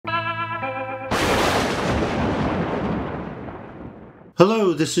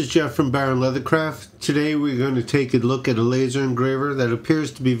Hello, this is Jeff from baronleathercraft. Today we're going to take a look at a laser engraver that appears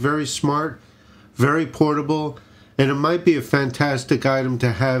to be very smart, very portable, and it might be a fantastic item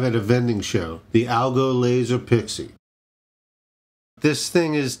to have at a vending show, the AlgoLaser Pixie. This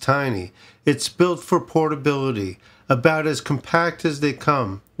thing is tiny. It's built for portability, about as compact as they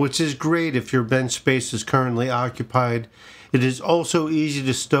come, which is great if your bench space is currently occupied. It is also easy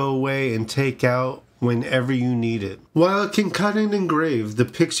to stow away and take out whenever you need it. While it can cut and engrave, the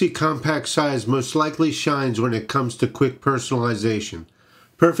Pixie compact size most likely shines when it comes to quick personalization.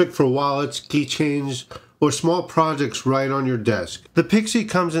 Perfect for wallets, keychains, or small projects right on your desk. The Pixie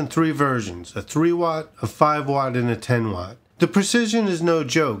comes in 3 versions, a 3 watt, a 5 watt, and a 10 watt. The precision is no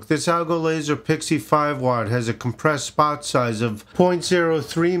joke. This AlgoLaser Pixie 5 watt has a compressed spot size of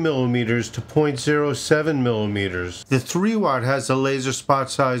 0.03 millimeters to 0.07 millimeters. The 3 watt has a laser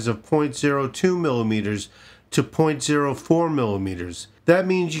spot size of 0.02 millimeters to 0.04 millimeters. That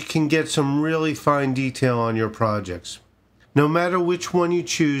means you can get some really fine detail on your projects. No matter which one you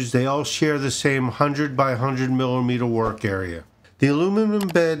choose, they all share the same 100 by 100 millimeter work area. The aluminum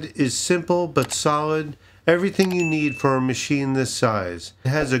bed is simple but solid. Everything you need for a machine this size. It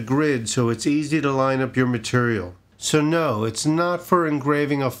has a grid so it's easy to line up your material. So no, it's not for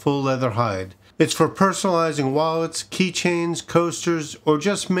engraving a full leather hide. It's for personalizing wallets, keychains, coasters, or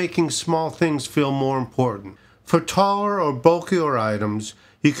just making small things feel more important. For taller or bulkier items,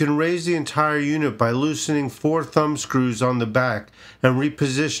 you can raise the entire unit by loosening 4 thumb screws on the back and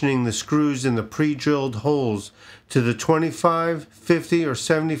repositioning the screws in the pre-drilled holes to the 25, 50, or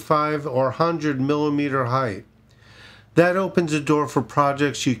 75 or 100 millimeter height. That opens a door for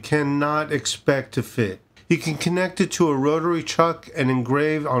projects you cannot expect to fit. You can connect it to a rotary chuck and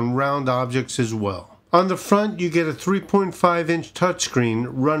engrave on round objects as well. On the front, you get a 3.5-inch touchscreen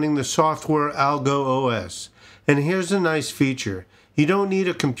running the software Algo OS. And here's a nice feature. You don't need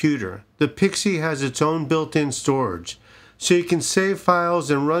a computer. The Pixie has its own built-in storage, so you can save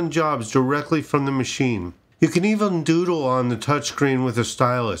files and run jobs directly from the machine. You can even doodle on the touchscreen with a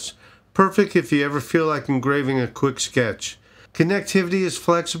stylus. Perfect if you ever feel like engraving a quick sketch. Connectivity is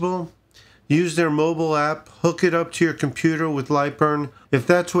flexible. Use their mobile app. Hook it up to your computer with Lightburn if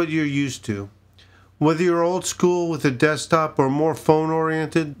that's what you're used to. Whether you're old school with a desktop or more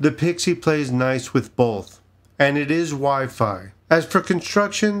phone-oriented, the Pixie plays nice with both. And it is Wi-Fi. As for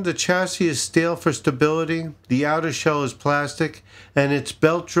construction, the chassis is steel for stability, the outer shell is plastic, and it's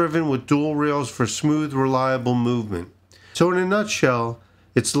belt-driven with dual rails for smooth, reliable movement. So in a nutshell,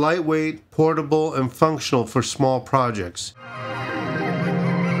 it's lightweight, portable, and functional for small projects.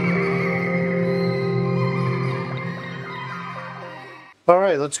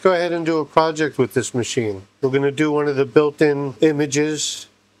 Alright, let's go ahead and do a project with this machine. We're going to do one of the built-in images.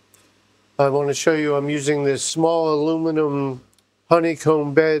 I want to show you I'm using this small aluminum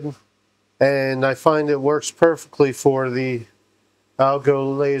honeycomb bed, and I find it works perfectly for the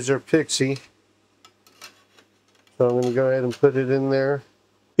AlgoLaser Pixie. So I'm going to go ahead and put it in there.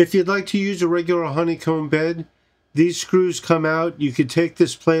 If you'd like to use a regular honeycomb bed, these screws come out. You could take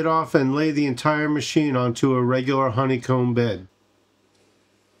this plate off and lay the entire machine onto a regular honeycomb bed.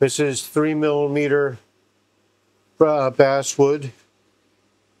 This is 3 millimeter basswood.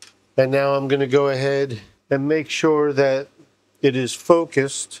 And now I'm going to go ahead and make sure that it is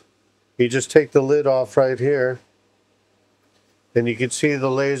focused. You just take the lid off right here, and you can see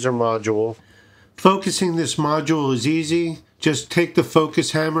the laser module. Focusing this module is easy. Just take the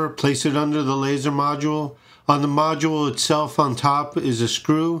focus hammer, place it under the laser module. On the module itself on top is a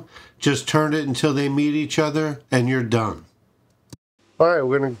screw. Just turn it until they meet each other, and you're done. Alright,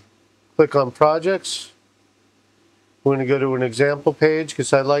 we're going to click on projects. We're going to go to an example page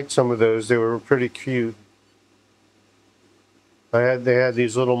because I liked some of those. They were pretty cute. They had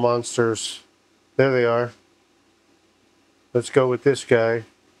these little monsters. There they are. Let's go with this guy.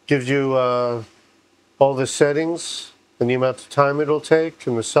 Gives you all the settings and the amount of time it'll take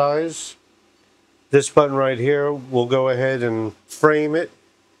and the size. This button right here will go ahead and frame it.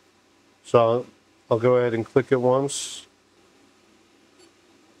 So I'll go ahead and click it once.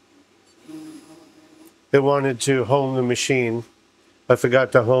 It wanted to home the machine. I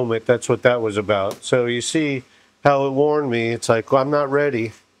forgot to home it. That's what that was about. So you see how it warned me. It's like, well, I'm not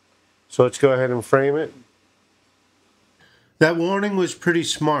ready. So let's go ahead and frame it. That warning was pretty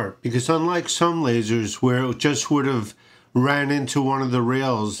smart because unlike some lasers where it just would have ran into one of the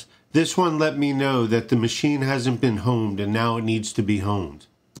rails, this one let me know that the machine hasn't been homed and now it needs to be homed.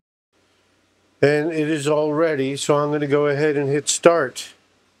 And it is all ready, so I'm going to go ahead and hit start.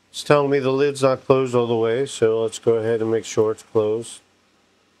 It's telling me the lid's not closed all the way, so let's go ahead and make sure it's closed.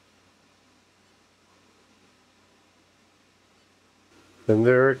 And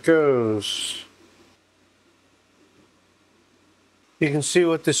there it goes. You can see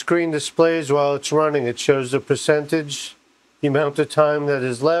what the screen displays while it's running. It shows the percentage, the amount of time that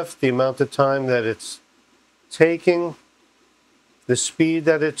is left, the amount of time that it's taking, the speed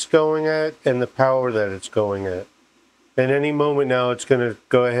that it's going at, and the power that it's going at. And any moment now it's going to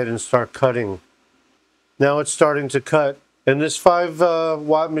go ahead and start cutting. Now it's starting to cut. And this 5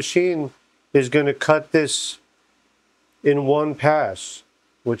 watt machine is going to cut this in one pass,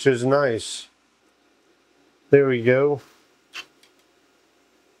 which is nice. There we go.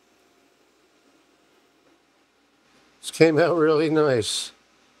 This came out really nice.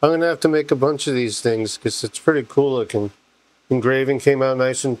 I'm going to have to make a bunch of these things because it's pretty cool looking. Engraving came out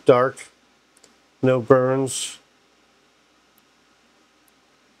nice and dark. No burns.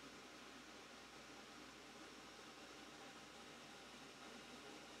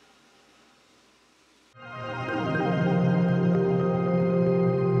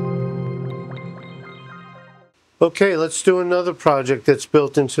 Okay, let's do another project that's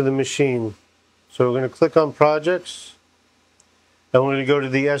built into the machine. So we're going to click on projects. And we're going to go to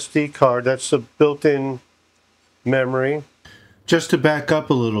the SD card. That's the built-in memory. Just to back up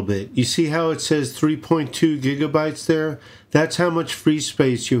a little bit, you see how it says 3.2 gigabytes there? That's how much free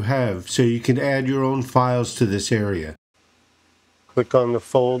space you have, so you can add your own files to this area. Click on the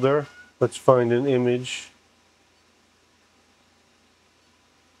folder. Let's find an image.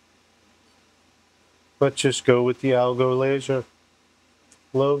 Let's just go with the AlgoLaser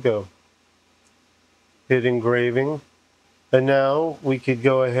logo. Hit engraving. And now we could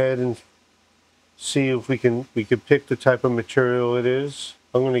go ahead and see if we could pick the type of material it is.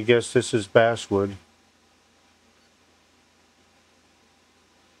 I'm going to guess this is basswood.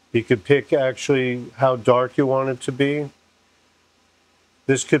 You could pick actually how dark you want it to be.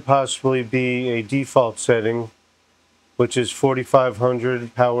 This could possibly be a default setting, which is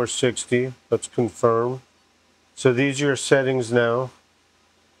 4500, power 60. Let's confirm. So these are your settings now.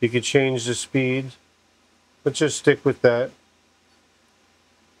 You could change the speed. Let's just stick with that.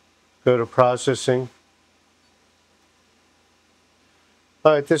 Go to processing.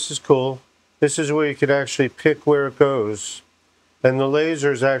 Alright, this is cool. This is where you could actually pick where it goes. And the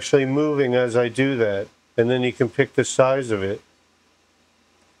laser is actually moving as I do that. And then you can pick the size of it.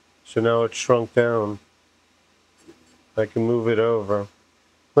 So now it's shrunk down. I can move it over.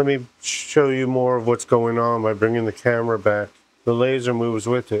 Let me show you more of what's going on by bringing the camera back. The laser moves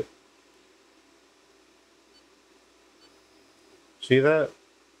with it. See that?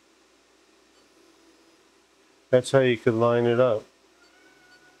 That's how you could line it up.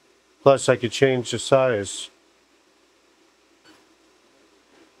 Plus I could change the size.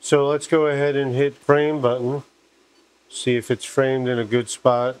 So let's go ahead and hit frame button. See if it's framed in a good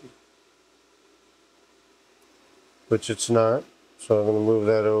spot. Which it's not. So I'm going to move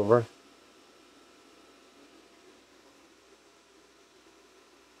that over.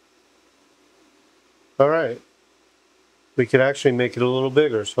 Alright. We could actually make it a little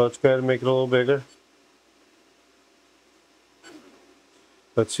bigger. So let's go ahead and make it a little bigger.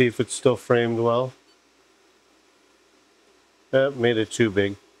 Let's see if it's still framed well. That made it too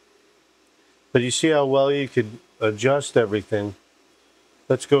big. But you see how well you could adjust everything.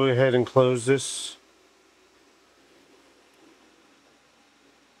 Let's go ahead and close this.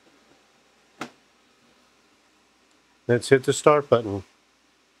 Let's hit the start button.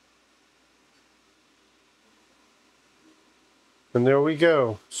 And there we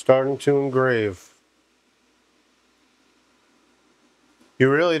go, starting to engrave. You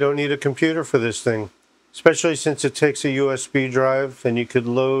really don't need a computer for this thing, especially since it takes a USB drive and you could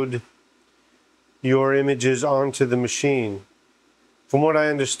load your images onto the machine. From what I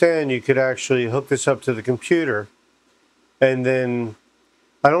understand, you could actually hook this up to the computer, and then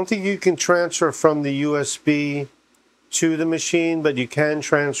I don't think you can transfer from the USB to the machine, but you can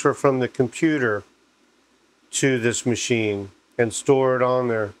transfer from the computer to this machine and store it on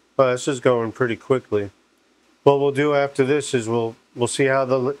there. Well, this is going pretty quickly. What we'll do after this is we'll see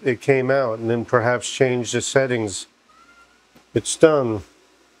how it came out, and then perhaps change the settings. It's done.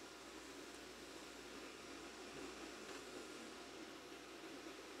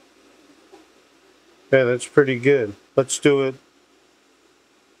 Yeah, that's pretty good. Let's do it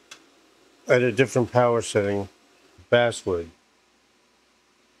at a different power setting. Basswood.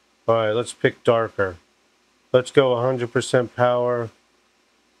 Alright, let's pick darker. Let's go 100% power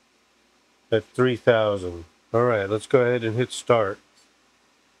at 3000. Alright, let's go ahead and hit start.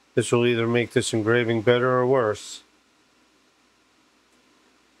 This will either make this engraving better or worse.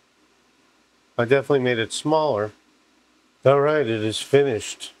 I definitely made it smaller. Alright, it is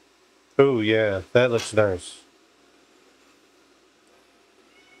finished. Oh yeah, that looks nice.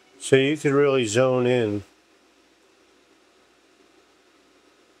 So you could really zone in.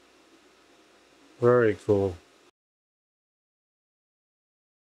 Very cool.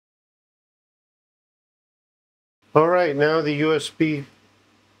 Alright, now the USB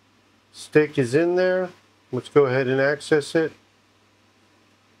stick is in there. Let's go ahead and access it.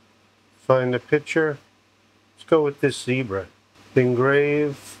 Find the picture. Let's go with this zebra.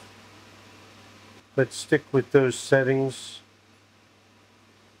 Engrave. Let's stick with those settings.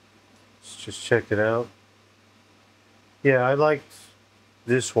 Let's just check it out. Yeah, I liked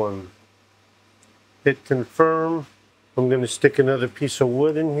this one. Hit confirm. I'm going to stick another piece of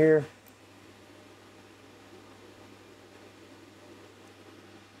wood in here.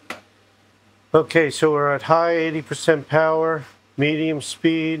 Okay, so we're at high 80% power, medium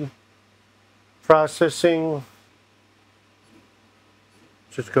speed, processing.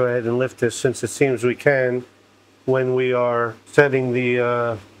 Just go ahead and lift this since it seems we can when we are setting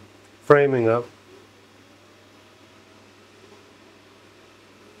the framing up.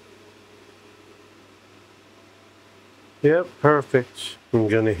 Yep, perfect. I'm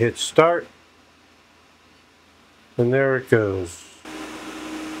going to hit start. And there it goes.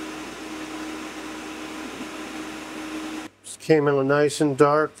 Just came in nice and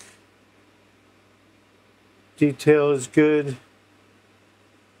dark. Detail is good.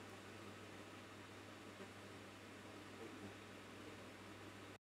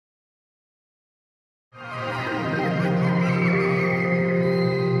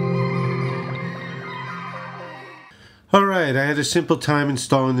 Alright, I had a simple time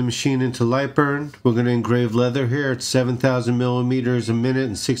installing the machine into Lightburn. We're going to engrave leather here at 7,000 millimeters a minute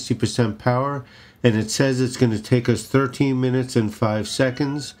and 60% power. And it says it's going to take us 13 minutes and 5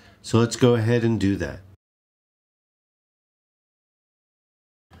 seconds. So let's go ahead and do that.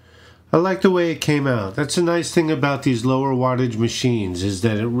 I like the way it came out. That's a nice thing about these lower wattage machines, is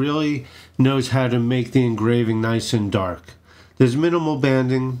that it really knows how to make the engraving nice and dark. There's minimal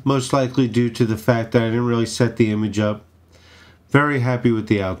banding, most likely due to the fact that I didn't really set the image up. Very happy with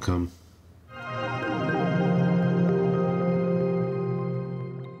the outcome.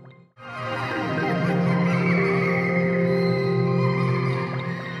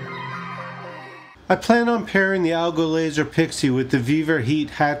 I plan on pairing the AlgoLaser Pixie with the Viva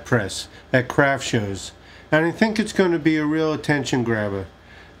Heat hat press at craft shows, and I think it's going to be a real attention grabber.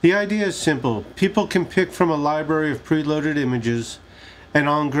 The idea is simple. People can pick from a library of preloaded images, and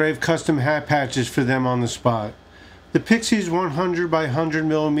I'll engrave custom hat patches for them on the spot. The Pixie's 100 by 100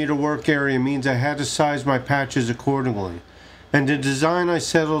 millimeter work area means I had to size my patches accordingly, and the design I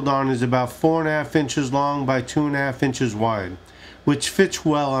settled on is about 4.5 inches long by 2.5 inches wide, which fits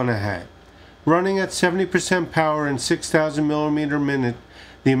well on a hat. Running at 70% power and 6,000 millimeter minute,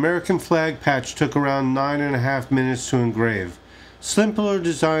 the American flag patch took around 9.5 minutes to engrave. Simpler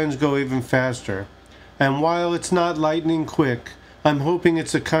designs go even faster, and while it's not lightning quick, I'm hoping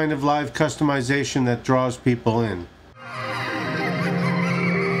it's a kind of live customization that draws people in.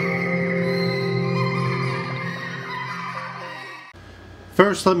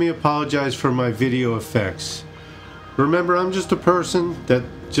 First, let me apologize for my video effects. Remember, I'm just a person that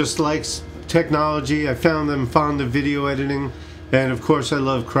just likes technology. I found I'm fond of video editing, and of course I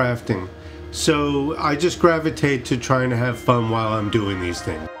love crafting. So I just gravitate to trying to have fun while I'm doing these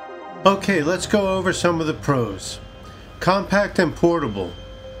things. Okay, let's go over some of the pros. Compact and portable.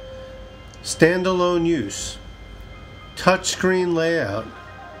 Standalone use. Touchscreen layout.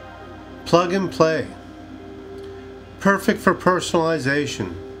 Plug and play. Perfect for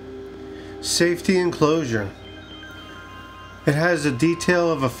personalization. Safety enclosure. It has a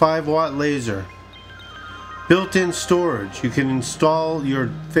detail of a 5-watt laser. Built-in storage. You can install your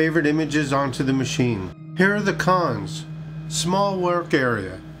favorite images onto the machine. Here are the cons. Small work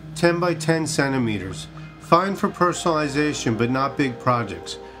area, 10 by 10 centimeters. Fine for personalization, but not big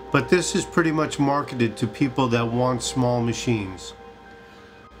projects. But this is pretty much marketed to people that want small machines.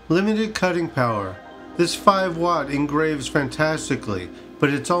 Limited cutting power. This 5-watt engraves fantastically, but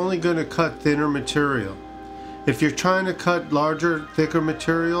it's only going to cut thinner material. If you're trying to cut larger, thicker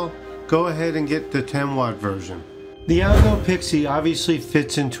material, go ahead and get the 10-watt version. The Algo Pixie obviously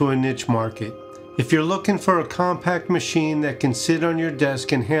fits into a niche market. If you're looking for a compact machine that can sit on your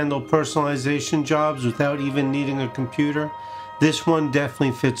desk and handle personalization jobs without even needing a computer, this one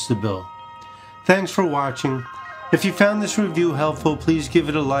definitely fits the bill. Thanks for watching. If you found this review helpful, please give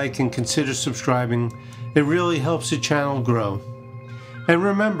it a like and consider subscribing. It really helps the channel grow. And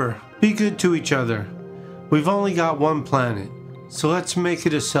remember, be good to each other. We've only got one planet, so let's make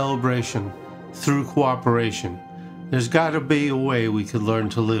it a celebration through cooperation. There's got to be a way we could learn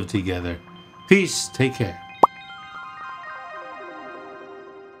to live together. Peace, take care.